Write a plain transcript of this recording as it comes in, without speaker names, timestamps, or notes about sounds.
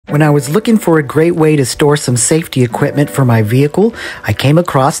When I was looking for a great way to store some safety equipment for my vehicle, I came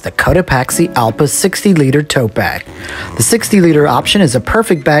across the Cotopaxi Allpa 60-liter tote bag. The 60-liter option is a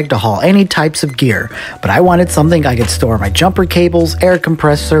perfect bag to haul any types of gear, but I wanted something I could store my jumper cables, air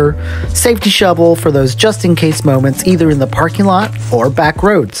compressor, safety shovel for those just-in-case moments either in the parking lot or back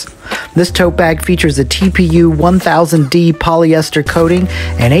roads. This tote bag features a TPU 1000D polyester coating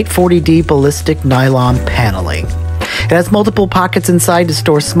and 840D ballistic nylon paneling. It has multiple pockets inside to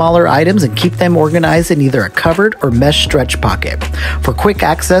store smaller items and keep them organized in either a covered or mesh stretch pocket. For quick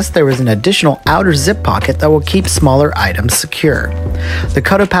access, there is an additional outer zip pocket that will keep smaller items secure. The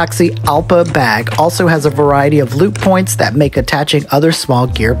Cotopaxi Allpa bag also has a variety of loop points that make attaching other small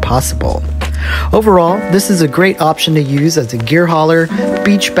gear possible. Overall, this is a great option to use as a gear hauler,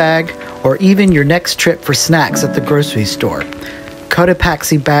 beach bag, or even your next trip for snacks at the grocery store.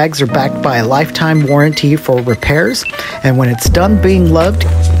 Cotopaxi bags are backed by a lifetime warranty for repairs, and when it's done being loved,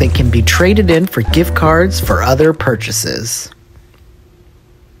 they can be traded in for gift cards for other purchases.